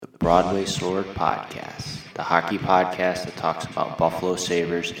Broadway Sword Podcast, the hockey podcast that talks about Buffalo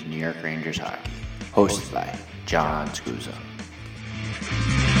Sabres and New York Rangers hockey. Hosted by John Scusa.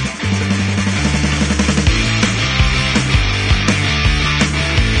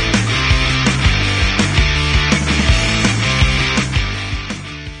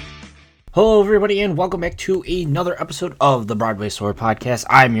 Hello everybody and welcome back to another episode of the Broadway Sword Podcast.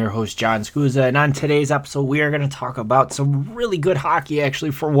 I'm your host John Scusa, and on today's episode we are going to talk about some really good hockey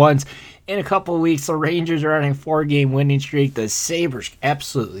actually for once. In a couple of weeks the Rangers are on a 4-game winning streak. The Sabres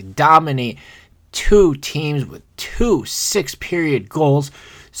absolutely dominate two teams with two 6-period goals.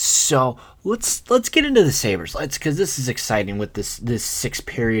 So let's get into the Sabres. Because this is exciting with this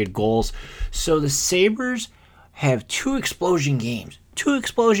 6-period goals. So the Sabres have two explosion games.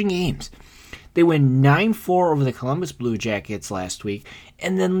 They win 9-4 over the Columbus Blue Jackets last week,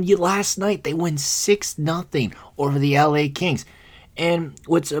 and then last night they win 6-0 over the LA Kings. And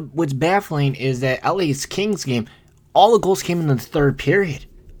what's baffling is that LA's Kings game, all the goals came in the third period.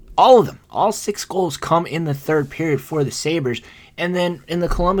 All of them. All 6 goals come in the third period for the Sabres. And then in the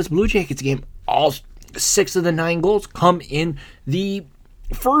Columbus Blue Jackets game, all 6 of the 9 goals come in the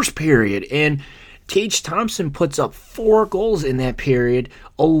first period. And Tage Thompson puts up 4 goals in that period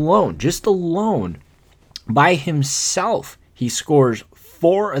alone, by himself. He scores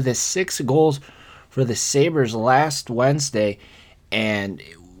 4 of the 6 goals for the Sabres last Wednesday, and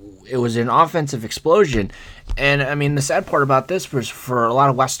it was an offensive explosion. And, I mean, the sad part about this was for a lot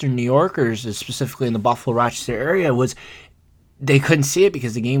of Western New Yorkers, specifically in the Buffalo-Rochester area, was they couldn't see it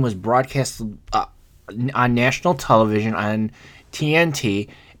because the game was broadcast on national television on TNT,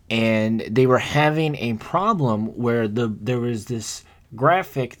 and they were having a problem where there was this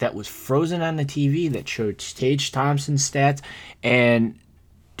graphic that was frozen on the TV that showed Tage Thompson's stats and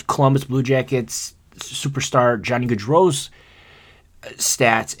Columbus Blue Jackets superstar Johnny Gaudreau's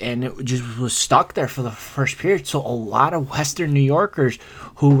stats, and it just was stuck there for the first period. So a lot of Western New Yorkers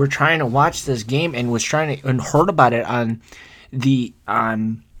who were trying to watch this game and heard about it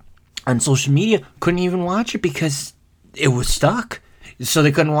on social media couldn't even watch it because it was stuck. So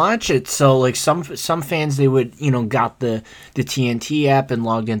they couldn't watch it. So like some fans, they would, got the TNT app and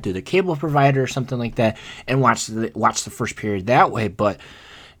logged in through the cable provider or something like that and watched the first period that way. But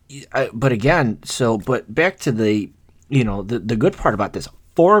back to the good part about this: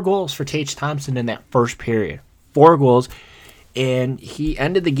 4 goals for Tage Thompson in that first period. 4 goals, and he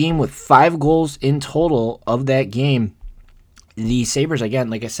ended the game with 5 goals in total of that game. The Sabres, again,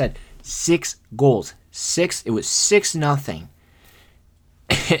 like I said, 6 goals. It was 6-0.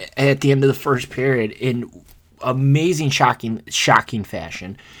 At the end of the first period in amazing, shocking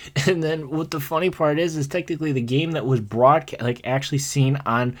fashion. And then what the funny part is technically the game that was broadcast, actually seen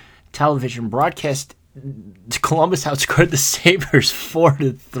on television broadcast, Columbus outscored the Sabres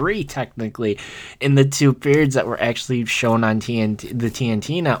 4-3 technically in the 2 periods that were actually shown on the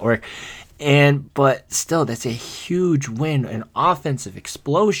TNT network. But still, that's a huge win, an offensive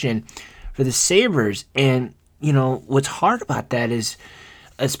explosion for the Sabres. And what's hard about that is,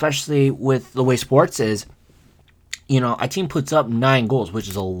 especially with the way sports is, a team puts up 9 goals, which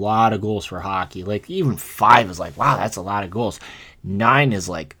is a lot of goals for hockey. Even 5 is wow, that's a lot of goals. 9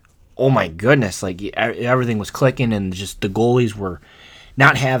 is oh my goodness, everything was clicking and just the goalies were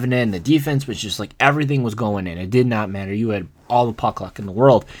not having it, and the defense was just everything was going in. It did not matter. You had all the puck luck in the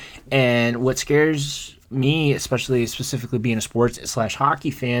world. And what scares me, specifically being a sports/hockey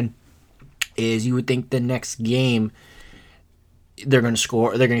fan, is you would think the next game they're going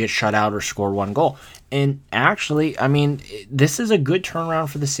to get shut out or score 1 goal. And actually, I mean, this is a good turnaround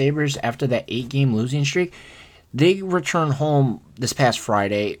for the Sabres after that 8-game losing streak. They return home this past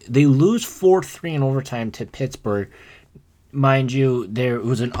Friday. They lose 4-3 in overtime to Pittsburgh. Mind you, there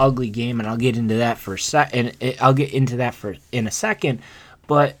was an ugly game, and I'll get into that in a second.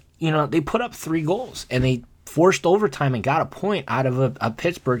 But, they put up 3 goals, and they forced overtime and got a point out of a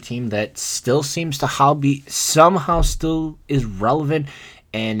Pittsburgh team that still seems to somehow still is relevant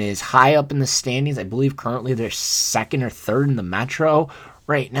and is high up in the standings. I believe currently they're 2nd or 3rd in the Metro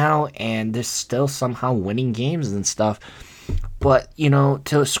right now, and they're still somehow winning games and stuff. But,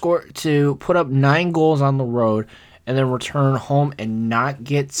 to put up 9 goals on the road and then return home and not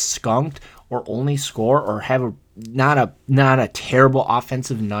get skunked or only score or have not a terrible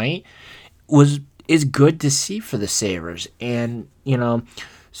offensive night is good to see for the Sabres. And,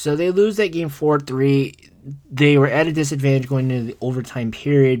 so they lose that game 4-3. They were at a disadvantage going into the overtime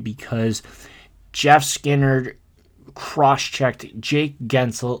period because Jeff Skinner cross-checked Jake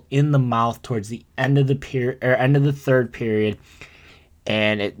Gensel in the mouth towards the end of the third period.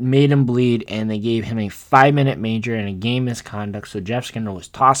 and it made him bleed, and they gave him a 5-minute major and a game misconduct, so Jeff Skinner was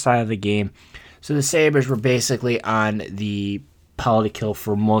tossed out of the game. So the Sabres were basically on the penalty kill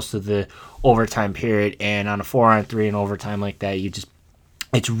for most of the overtime period, and on a 4-on-3 in overtime like that,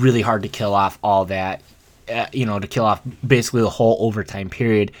 it's really hard to kill off all that, to kill off basically the whole overtime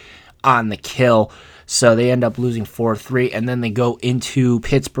period on the kill. So they end up losing 4-3, and then they go into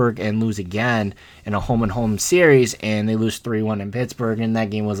Pittsburgh and lose again in a home-and-home series, and they lose 3-1 in Pittsburgh. And that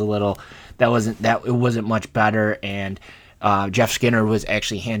game was it wasn't much better. And Jeff Skinner was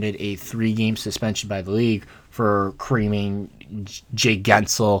actually handed a 3-game suspension by the league for creaming Jay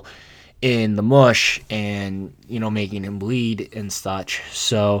Gensel in the mush and making him bleed and such.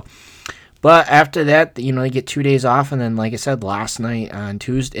 So. But after that, they get 2 days off, and then, like I said, last night on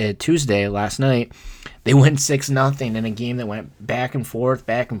Tuesday, last night, they win 6-0 in a game that went back and forth.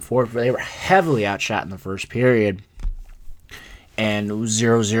 They were heavily outshot in the first period, and it was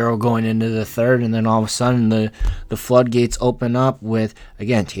 0-0 going into the third, and then all of a sudden the floodgates open up with,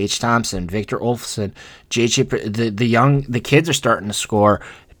 again, Tage Thompson, Victor Olofsson, the kids are starting to score.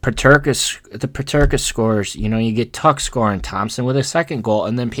 Paterka scores. You get Tuck scoring, Thompson with a second goal,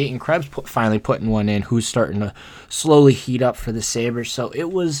 and then Peyton Krebs finally putting one in, who's starting to slowly heat up for the Sabres. So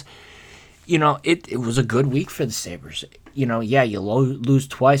it was, it was a good week for the Sabres. You lose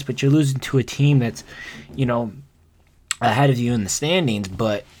twice, but you're losing to a team that's, ahead of you in the standings,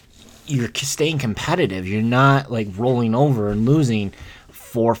 but you're staying competitive. You're not like rolling over and losing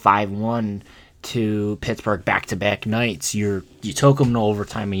 4-5-1 to Pittsburgh back-to-back nights. You took them to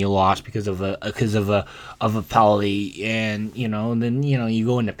overtime and you lost because of a penalty, and then you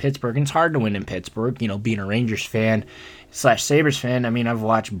go into Pittsburgh and it's hard to win in Pittsburgh. Being a Rangers fan / Sabres fan, I mean, I've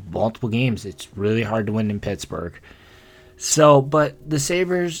watched multiple games. It's really hard to win in Pittsburgh. So, but the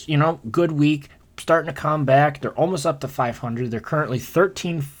Sabres, good week, starting to come back. They're almost up to 500. They're currently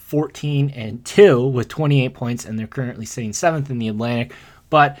 13-14-2 with 28 points, and they're currently sitting 7th in the Atlantic.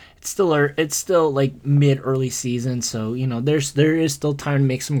 But it's still like mid-early season, so there is still time to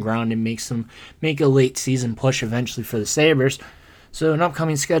make some ground and make a late season push eventually for the Sabres. So an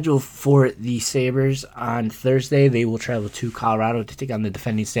upcoming schedule for the Sabres: on Thursday they will travel to Colorado to take on the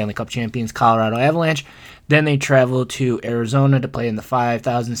defending Stanley Cup champions Colorado Avalanche. Then they travel to Arizona to play in the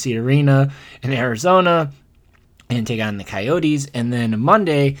 5,000-seat arena in Arizona and take on the Coyotes. And then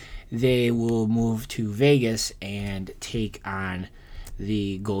Monday they will move to Vegas and take on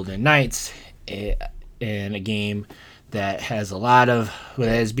the Golden Knights in a game that has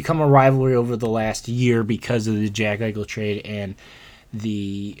become a rivalry over the last year because of the Jack Eichel trade and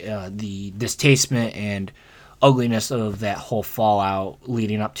the distastement and ugliness of that whole fallout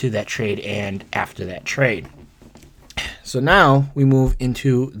leading up to that trade and after that trade. So now we move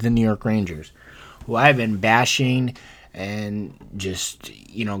into the New York Rangers, who I've been bashing and just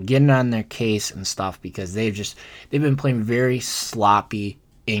getting on their case and stuff because they've been playing very sloppy,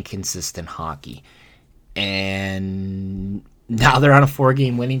 inconsistent hockey, and now they're on a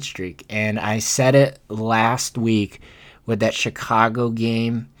 4-game winning streak. And I said it last week with that Chicago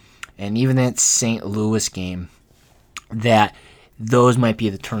game and even that St. Louis game that those might be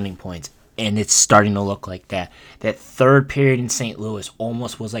the turning points. And it's starting to look like that. That third period in St. Louis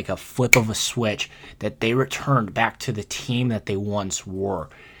almost was like a flip of a switch, that they returned back to the team that they once were.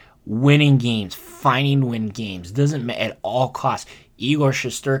 Winning games, finding win games, doesn't matter at all costs. Igor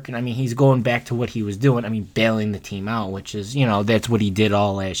Shesterkin, I mean, he's going back to what he was doing. I mean, bailing the team out, which is, that's what he did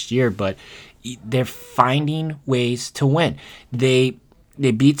all last year. But they're finding ways to win. They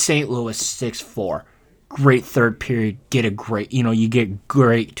beat St. Louis 6-4. Great third period, you get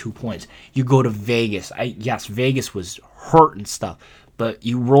great 2 points. You go to Vegas. Yes, Vegas was hurt and stuff, but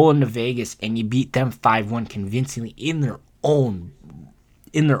you roll into Vegas and you beat them 5-1 convincingly in their own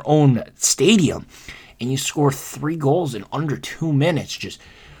stadium, and you score 3 goals in under 2 minutes, just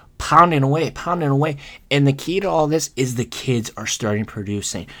pounding away. And the key to all this is the kids are starting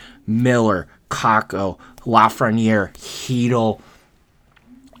producing. Miller, Kakko, Lafreniere, Hedel.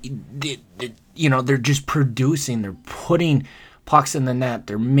 They're just producing. They're putting pucks in the net.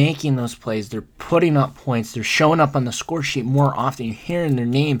 They're making those plays. They're putting up points. They're showing up on the score sheet more often. You're hearing their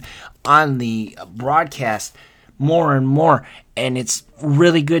name on the broadcast more and more, and it's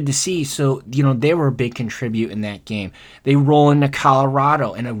really good to see. So, they were a big contribute in that game. They roll into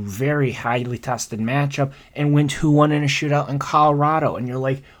Colorado in a very highly tested matchup and win 2-1 in a shootout in Colorado, and you're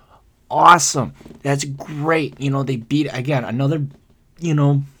like, awesome. That's great. They beat, again, another,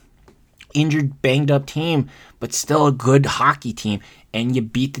 injured, banged up team, but still a good hockey team and you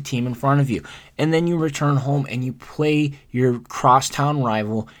beat the team in front of you. And then you return home and you play your crosstown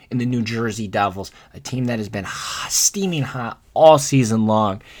rival in the New Jersey Devils, a team that has been steaming hot all season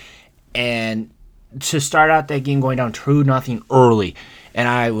long. And to start out that game going down 2-0 early, and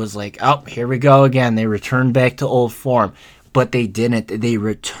I was like, oh, here we go again. They returned back to old form. But they didn't. They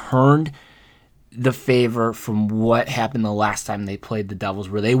returned the favor from what happened the last time they played the Devils,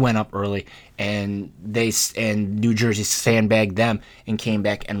 where they went up early and New Jersey sandbagged them and came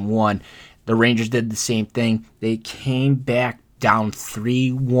back and won. The Rangers did the same thing. They came back down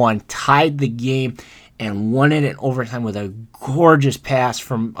 3-1, tied the game, and won it in overtime with a gorgeous pass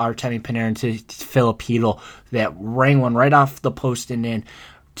from Artemi Panarin to Filipino that rang one right off the post and in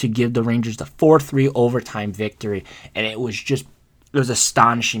to give the Rangers the 4-3 overtime victory. And it was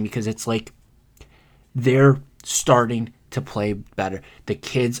astonishing because it's like they're starting to play better. The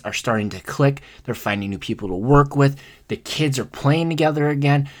kids are starting to click. They're finding new people to work with. The kids are playing together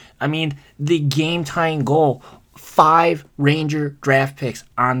again. I mean, the game-tying goal, 5 Ranger draft picks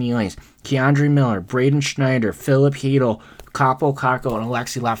on the ice. Keandre Miller, Braden Schneider, Philip Hedl, Capo Caco, and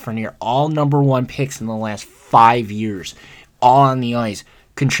Alexi Lafreniere, all number 1 picks in the last 5 years, all on the ice,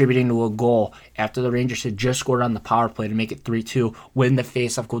 contributing to a goal after the Rangers had just scored on the power play to make it 3-2, win the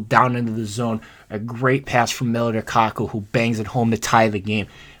faceoff, go down into the zone. A great pass from Miller to Caco, who bangs it home to tie the game.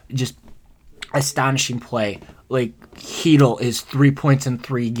 Just astonishing play. Like, Hedl is 3 points in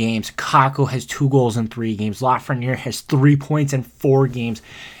 3 games. Caco has 2 goals in 3 games. Lafreniere has 3 points in 4 games.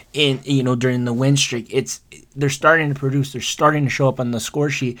 During the win streak, they're starting to produce. They're starting to show up on the score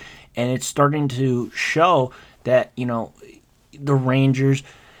sheet, and it's starting to show that the Rangers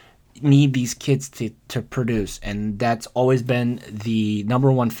need these kids to produce, and that's always been the number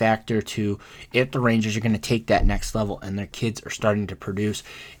 1 factor to if the Rangers are going to take that next level, and their kids are starting to produce.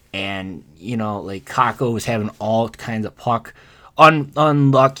 And like Caco was having all kinds of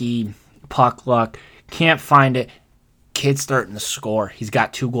unlucky puck luck, can't find it. Kid's starting to score. He's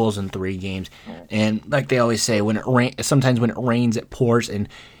got 2 goals in 3 games, and like they always say, sometimes when it rains, it pours. And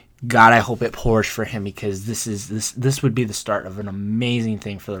God, I hope it pours for him, because this would be the start of an amazing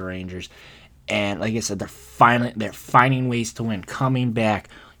thing for the Rangers. And like I said, they're finding ways to win, coming back,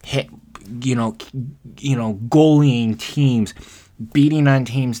 goaling teams, beating on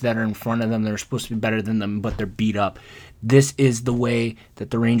teams that are in front of them that are supposed to be better than them, but they're beat up. This is the way that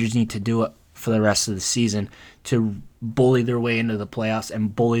the Rangers need to do it for the rest of the season, to bully their way into the playoffs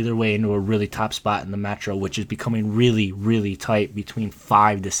and bully their way into a really top spot in the Metro, which is becoming really, really tight between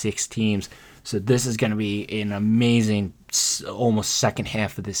 5 to 6 teams. So this is going to be an amazing almost second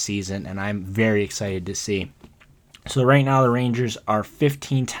half of the season, and I'm very excited to see. So right now the Rangers are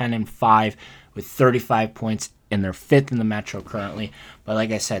 15-10-5 with 35 points, and they're 5th in the Metro currently. But like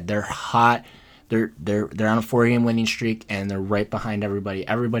I said, they're hot. They're on a 4-game winning streak, and they're right behind everybody.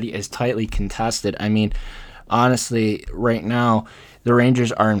 Everybody is tightly contested. I mean, honestly, right now, the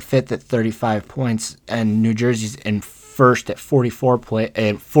Rangers are in 5th at 35 points, and New Jersey's in 1st at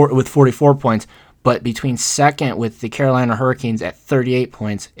with 44 points. But between 2nd with the Carolina Hurricanes at 38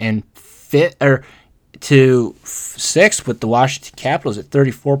 points, and 5th to 6th with the Washington Capitals at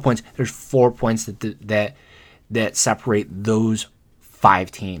 34 points, there's 4 points that separate those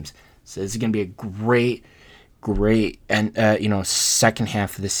 5 teams. So this is going to be a great and second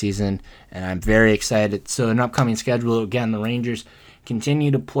half of the season, and I'm very excited. So an upcoming schedule, again, the Rangers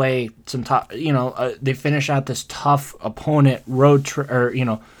continue to play some tough. They finish out this tough opponent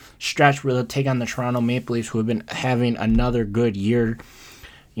stretch where they'll take on the Toronto Maple Leafs, who have been having another good year.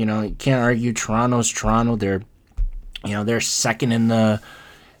 You can't argue Toronto's Toronto. They're second in the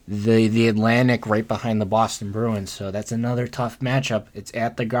Atlantic, right behind the Boston Bruins. So that's another tough matchup. It's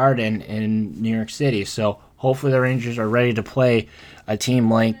at the Garden in New York City. So hopefully the Rangers are ready to play a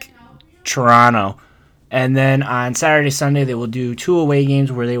team like Toronto. And then on Saturday, Sunday, they will do 2 away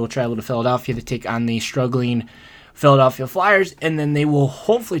games where they will travel to Philadelphia to take on the struggling Philadelphia Flyers. And then they will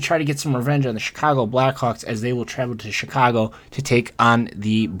hopefully try to get some revenge on the Chicago Blackhawks, as they will travel to Chicago to take on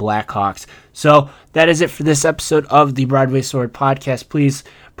the Blackhawks. So that is it for this episode of the Broadway Sword Podcast. Please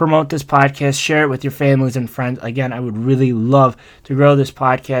promote this podcast, share it with your families and friends. Again, I would really love to grow this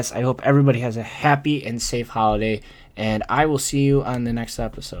podcast. I hope everybody has a happy and safe holiday, and I will see you on the next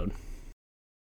episode.